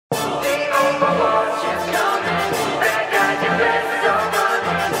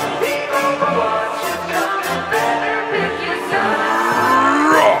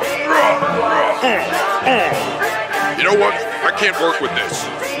can't work with this.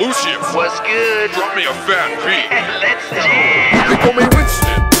 Lucius. What's good? Drop me a fat beat. Let's jam. They call me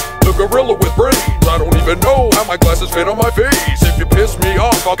Winston, the gorilla with brains. I don't even know how my glasses fit on my face. If you piss me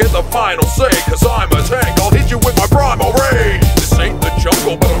off, I'll get the final say. Cause I'm a tank, I'll hit you with my primal rage. This ain't the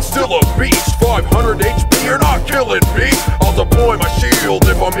jungle, but I'm still a beast. 500 HP, you're not killing me. I'll deploy my shield.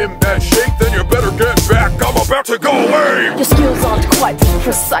 If I'm in bad shape, then you better get back. I'm about to go away. Your skills aren't quite as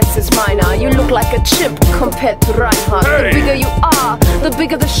precise as mine are. You look like a chimp compared to Reinhardt. Hey. The bigger you are, the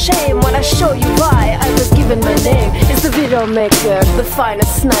bigger the shame when I show you why. I was given my name. It's the video maker, the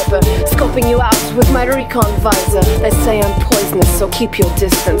finest sniper, scoping you out with my recon visor. They say I'm poisonous, so keep your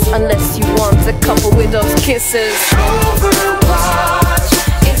distance, unless you want a couple widow's kisses. Overwatch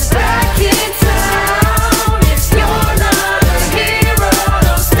is back in town. If you're not a hero,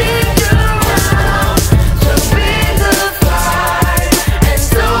 don't stick around. Jump in the fight and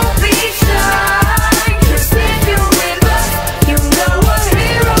don't be shy. 'Cause if you're with us, you know a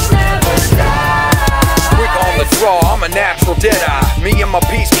hero never dies. Quick on the draw, I'm a natural deadeye. Me and my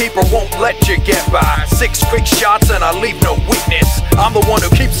peacekeeper won't let you get by. 6 quick shots and I leave no witness. I'm the one who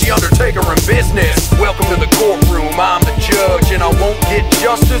keeps the Undertaker in business. Welcome to the courtroom, I'm the judge, and I won't get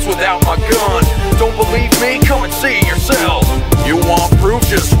justice without my gun. Don't believe me? Come and see yourself. You want proof?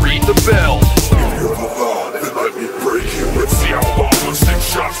 Just read the bell. If you're the law, then let me break you. Let's see how long those 6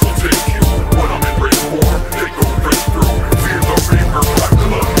 shots will take you. When I'm in race war, they go right through. Fear the reaper, I'm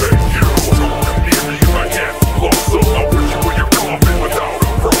gonna make you. Don't come near me, I can't close up. I'll put you in your coffin without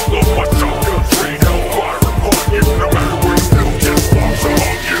a problem. My shotgun train hellfire upon you. No matter where you go, just walks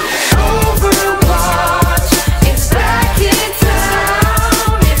among you. Overwatch is back in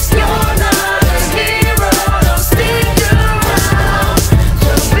town. If you're not a hero, don't stick around.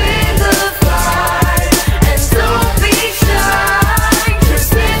 Jump in the fight and don't be shy.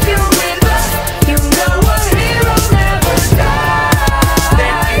 'Cause if you're with us, you know a hero never dies.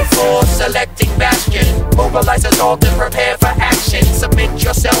 Thank you for selecting Bastion. Mobilize us all to prepare for action. Submit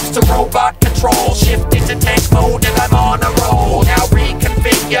yourselves to robot control. Shift into tank mode and I'm on a roll. Now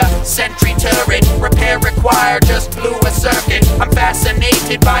reconfigure sentry turret. Repair required, just blew a circuit. I'm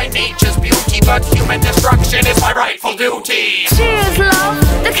fascinated by nature's beauty, but human destruction is my rightful duty. Cheers, love,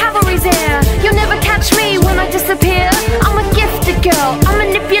 the cavalry's here. You'll never catch me when I disappear. I'm a gifted girl, I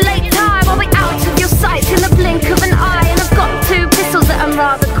manipulate time. I'll be out of your sight in the blink of an eye. And I've got 2 pistols that I'm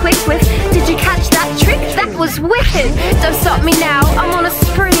rather quick with. Did you catch that trick? That was wicked. Don't stop me now, I'm on a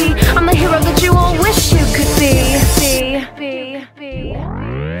spree. I'm the hero that you all wish you could be.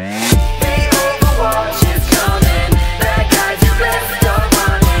 The Overwatch is coming. Bad guys, you best start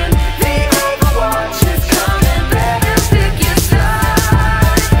running. The Overwatch is coming. Better pick your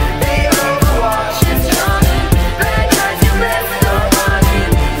side. The Overwatch is coming. Bad guys, you best start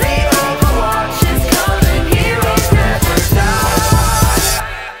running. The Overwatch is coming. Heroes never die.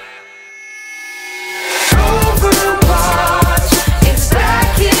 Overwatch is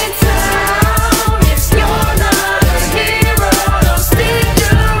back in town. If you're not a hero, don't stick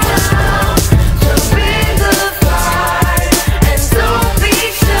around. Jump in the fight and don't be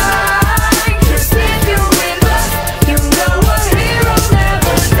shy. 'Cause if you're with us, you know a hero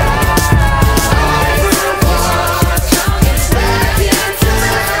never dies. Overwatch is back in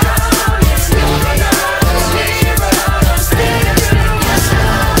town. If you're not a hero, don't stick around.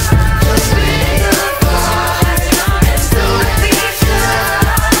 Jump in the fight and don't be shy.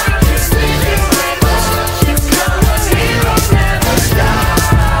 'Cause if you're with us, you know a hero never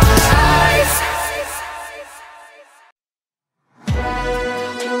dies.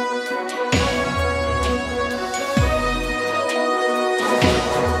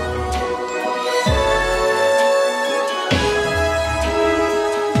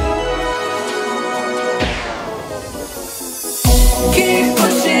 Keep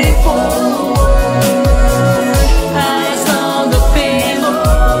pushing forward, eyes on the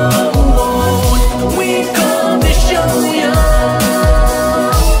payload. We come to show you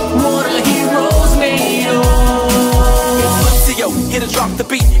what a hero's made of. Yo, here to drop the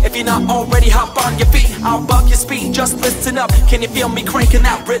beat. If you're not already, hop on your feet. I'll bump your speed, just listen up. Can you feel me cranking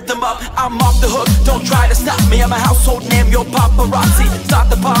that rhythm up? I'm off the hook, don't try to stop me. I'm a household name, your paparazzi. Start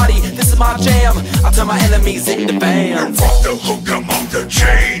the party, this is my jam. I'll turn my enemies into fans. You're off the hook, I'm off the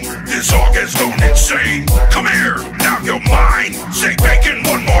chain. This hog has gone insane. Come here, now you're mine. Say bacon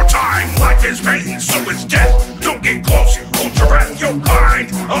one more time. Life is pain, so is death. Don't get close, hold your breath, you're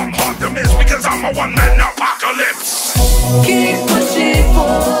blind. I'm optimist because I'm a one-man apocalypse. Keep pushing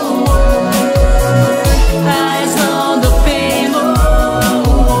forward, eyes on the payload.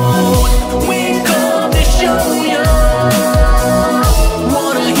 We come to show you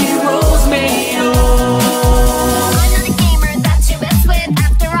what a hero's made of. I'm not a gamer, that's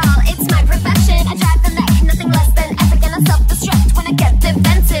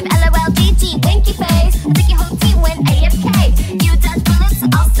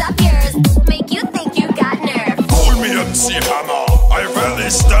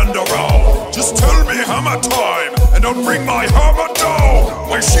stand around. Just tell me hammer time, and I'll bring my hammer down.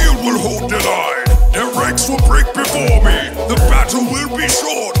 My shield will hold the line, their ranks will break before me. The battle will be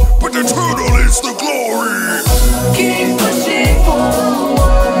short, but eternal is the glory. Keep pushing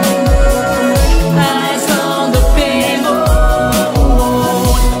forward, eyes on the payload.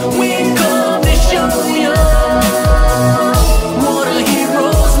 We come to show you what a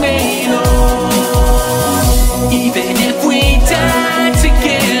hero's made of. Even if we die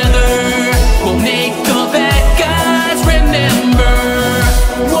together, we'll make the bad guys remember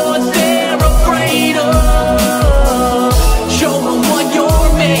what they're afraid of. Show them what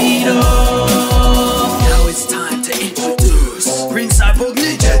you're made of. Now it's time to introduce Prince Cyborg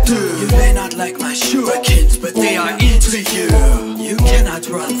Ninja 2. You may not like my shurikens, but they are into you. You cannot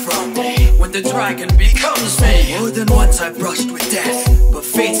run from me when the dragon becomes me. More than once I brushed with death, but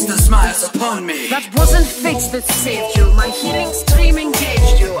fate still smiles upon me. That wasn't fate that saved you. My healing stream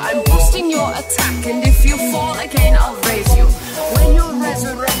engaged you. I'm boosting your attack, and if you fall again, I'll raise you. When you're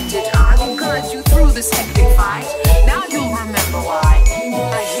resurrected, I will guide you through this hectic fight. Now you'll remember why.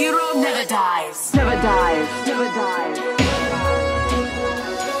 A hero never dies. Never dies. Never dies.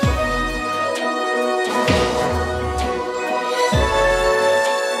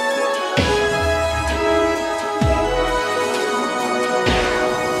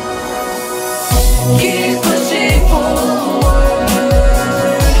 Keep pushing forward,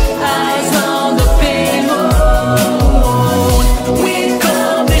 eyes on the payload. We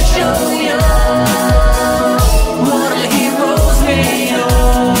come to show you what a hero's made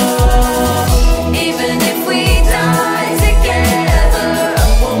of. Even if we die together,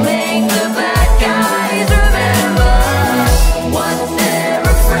 we'll make the bad guys remember what they're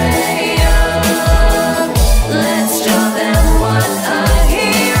afraid of. Let's show them what a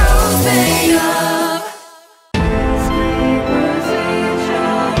hero's made of.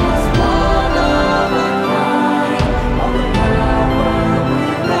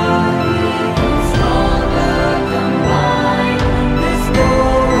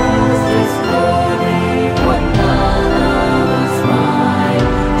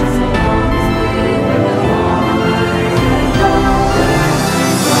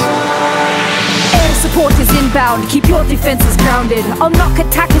 Support is inbound, keep your defenses grounded. I'll knock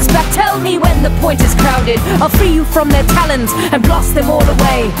attackers back, tell me when the point is crowded. I'll free you from their talons and blast them all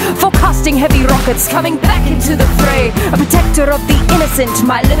away. Forecasting heavy rockets coming back into the fray. A protector of the innocent,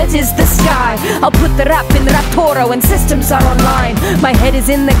 my limit is the sky. I'll put the rap in the Raptoro when systems are online. My head is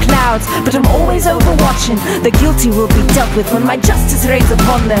in the clouds, but I'm always overwatching. The guilty will be dealt with when my justice reigns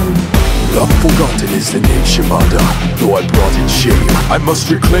upon them. Unforgotten is the name Shimada. Though I brought in shame, I must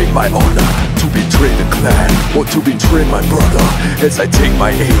reclaim my honor. To betray the clan, or to betray my brother. As I take my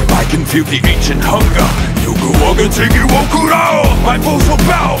aim, I can feel the ancient hunger. Yugu Wagatiki Wokurao. My foes will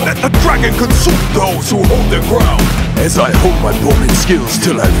bow, let the dragon consume those who hold their ground. As I hold my bowman skills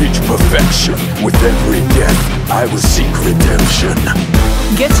till I reach perfection. With every death, I will seek redemption.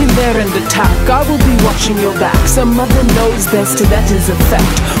 Get in there and attack. I will be watching your back. Some mother knows best, that is a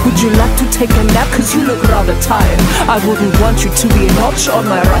fact. Would you like to take a nap? Cause you look rather tired. I wouldn't want you to be a notch on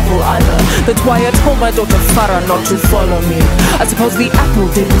my rifle either. That's why I told my daughter Farah not to follow me. I suppose the apple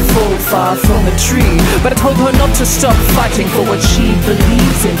didn't fall far from the tree, but I told her not to stop fighting for what she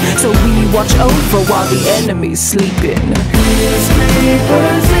believes in. So we watch over while the enemy's sleeping.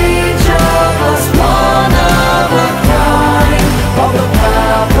 Peacekeepers, each of us one of a kind. All the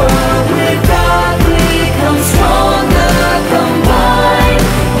power we've got, we come stronger combined.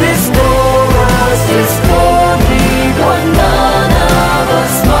 This chorus is for me, what none of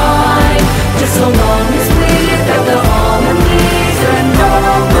us mind. Just so long as we've got the harmonies and no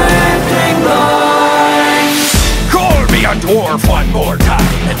breaking lines. Call me a dwarf one more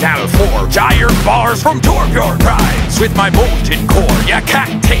time, and I'll forge iron bars from your crimes. With my molten core, you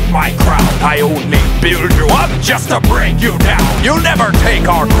can't take my crown. I only build you up just to break you down. You'll never take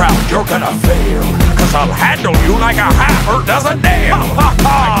our crown, you're gonna fail. Cause I'll handle you like a hammer does a nail.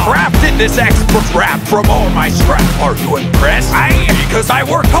 I crafted this expert rap from all my scrap. Are you impressed? Aye, because I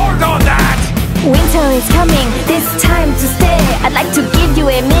worked hard on that. Winter is coming, this time to stay. I'd like to give you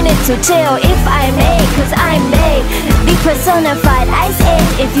a minute to chill, if I may. Cause I'm May, the personified ice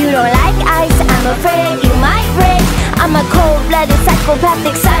age. If you don't like ice, I'm afraid you might rage. I'm a cold-blooded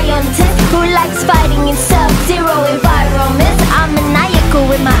psychopathic scientist who likes fighting in sub-zero environments. I'm maniacal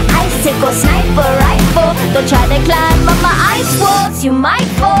with my icicle sniper rifle. Don't try to climb up my ice walls, you might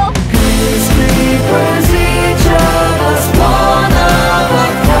fall. Peacekeepers, each of us one of a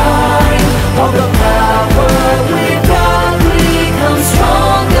kind. All the power we've got, we come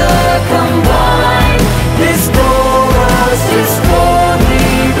stronger combined. This chorus is for me,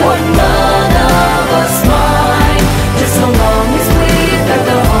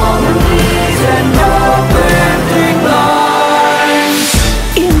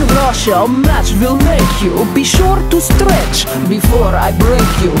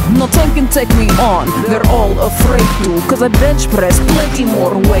 you. Nothing can take me on, they're all afraid to. Cause I bench press plenty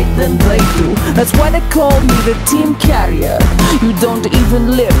more weight than they do. That's why they call me the team carrier. You don't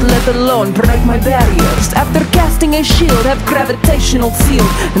even lift, let alone break my barriers. After casting a shield, have gravitational field,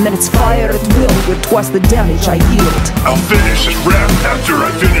 and then it's fire at will with twice the damage I yield. I'll finish this rap after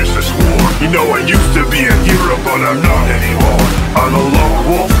I finish this war. You know I used to be a hero, but I'm not anymore. I'm a lone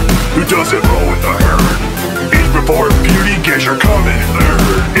wolf who doesn't roll with the herd. Age before beauty, guess you're coming in third.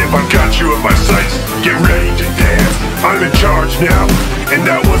 If I've got you in my sights, get ready to dance. I'm in charge now, and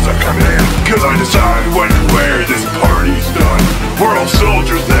that was a command. Cause I decide when and where this party's done. We're all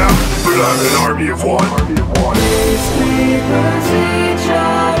soldiers now, but I'm an army of one. This sleepers, each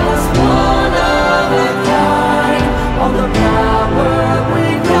of us one of a kind. All the power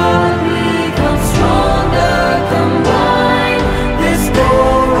we've got becomes stronger combined. This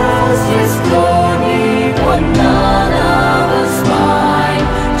chorus is glowing, what none of us mind.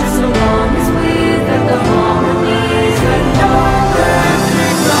 Just so long as we've got the harmonies that no earthly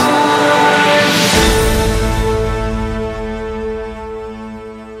rhyme.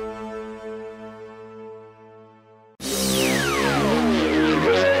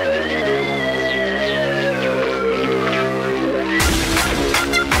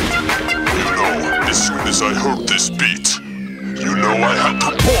 As soon as I heard this beat, you know I had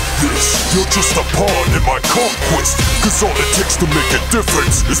to pump this. You're just a pawn in my conquest, cause all it takes to make a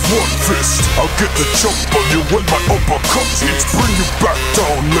difference is one fist. I'll get the jump on you when my uppercut hits, bring you back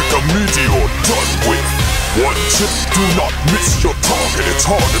down like a meteor done with one chip. Do not miss your target. It's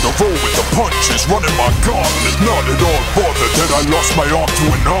harder to roll with the punches, running my gauntlet. Not at all bothered that I lost my arm to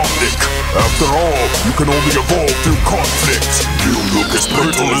an omnic. After all, you can only evolve through conflict. You look as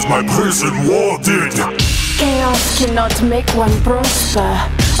brutal as my prison wall did. Chaos cannot make one prosper.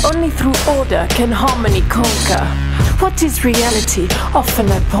 Only through order can harmony conquer. What is reality?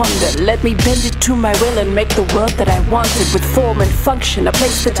 Often I ponder. Let me bend it to my will and make the world that I wanted with form and function. A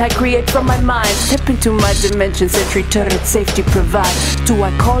place that I create from my mind. Step into my dimensions, entry turret safety provide. Do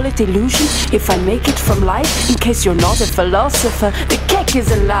I call it illusion if I make it from life? In case you're not a philosopher, the cake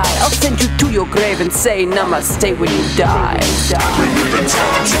is a lie. I'll send you to your grave and say namaste when you die. Remember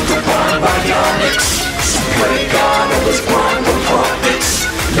times of the blind bionics. Pray God of his blind with prophets.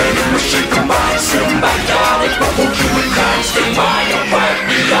 Man and machine combined, symbiotic. But won't you and kind stay by your right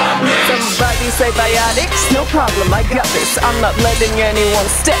beyond this? Somebody say biotics? No problem, I got this. I'm not letting anyone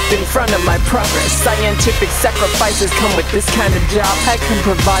step in front of my progress. Scientific sacrifices come with this kind of job. I can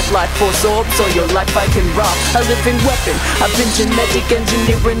provide life force orbs or your life I can rob. A living weapon, I've been genetic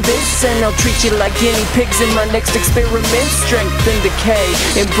engineering this, and I'll treat you like guinea pigs in my next experiment. Strength and decay,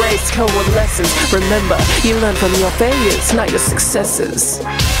 embrace coalescence. Remember, you learn from your failures, not your successes.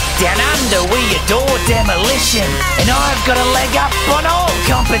 Down under we adore demolition, and I've got a leg up on all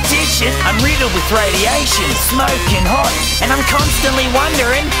competition. I'm riddled with radiation, smoking hot, and I'm constantly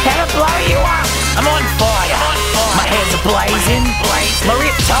wondering how to blow you up. I'm on fire, my hair's blazing. My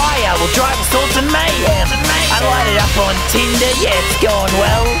ripped tire will drive us all to mayhem. I light it up on Tinder, yeah it's going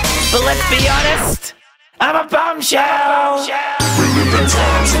well, but let's be honest, I'm a bombshell. We live in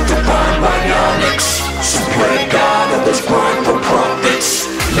times of divine bionics. So pray God of his blind for prophets.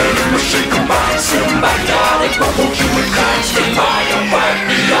 Man and machine combined, symbiotic. But won't you and kind stay by your right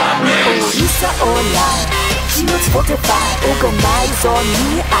beyond this? Lisa online, shields fortified, organize on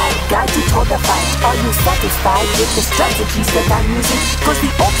me, I got to toe the fight. Are you satisfied with the strategies that I'm using? Cause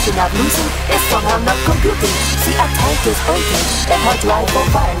the option of losing is somehow not computing. See, a tank is urgent and hard drive for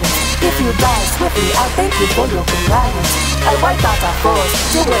violence. If you die swiftly, I'll thank you for your compliance. I wipe out our foes,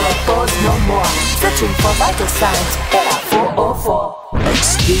 till we're at foes no more. Searching for vital signs, era 404.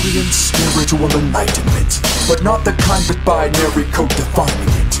 Experience spiritual enlightenment, but not the kind with binary code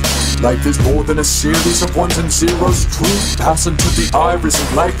defining it. Life is more than a series of ones and zeros. Truth pass into the iris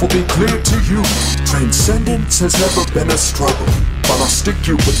and life will be clear to you. Transcendence has never been a struggle, but I'll stick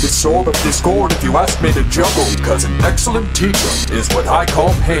you with this sword of discord if you ask me to juggle. Because an excellent teacher is what I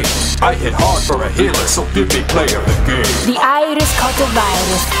call pain. I hit hard for a healer, so give me player the game. The iris caught a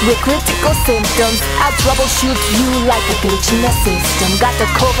virus with critical symptoms. I troubleshoot you like a glitch in the system. Got a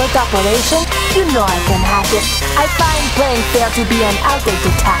covert operation? You know I can hack it. I find playing fair to be an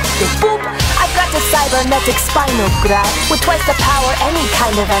outdated tactic. Boop! I've got a cybernetic spinal grab with twice the power any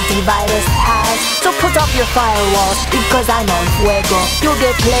kind of antivirus has. So put up your firewalls because I'm on fuego. You'll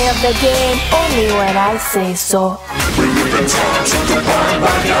get play of the game only when I say so. We live in times of divine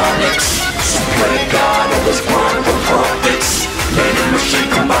bionics. So pray God of his blind for prophets. Man and machine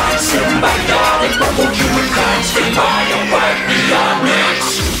combined, symbiotic. But won't you and kind stay by your right beyond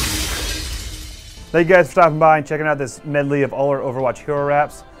this? Thank you guys for stopping by and checking out this medley of all our Overwatch Hero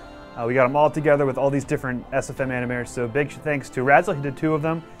Raps. We got them all together with all these different SFM animators, so big thanks to Radzel, he did 2 of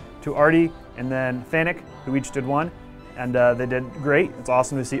them, to Artie, and then Fanic, who each did 1, and they did great. It's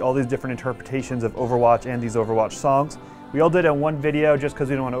awesome to see all these different interpretations of Overwatch and these Overwatch songs. We all did it in one video just because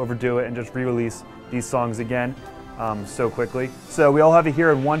we don't want to overdo it and just re-release these songs again so quickly. So we all have it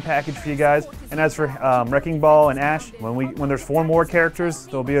here in one package for you guys. And as for Wrecking Ball and Ash, when there's 4 more characters,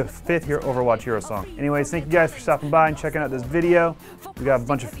 there'll be a 5th Overwatch Hero song. Anyways, thank you guys for stopping by and checking out this video. We got a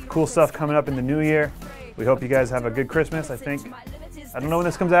bunch of cool stuff coming up in the new year. We hope you guys have a good Christmas. I don't know when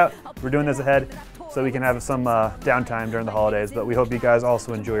this comes out. We're doing this ahead so we can have some downtime during the holidays. But we hope you guys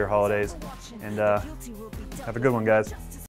also enjoy your holidays and have a good one, guys.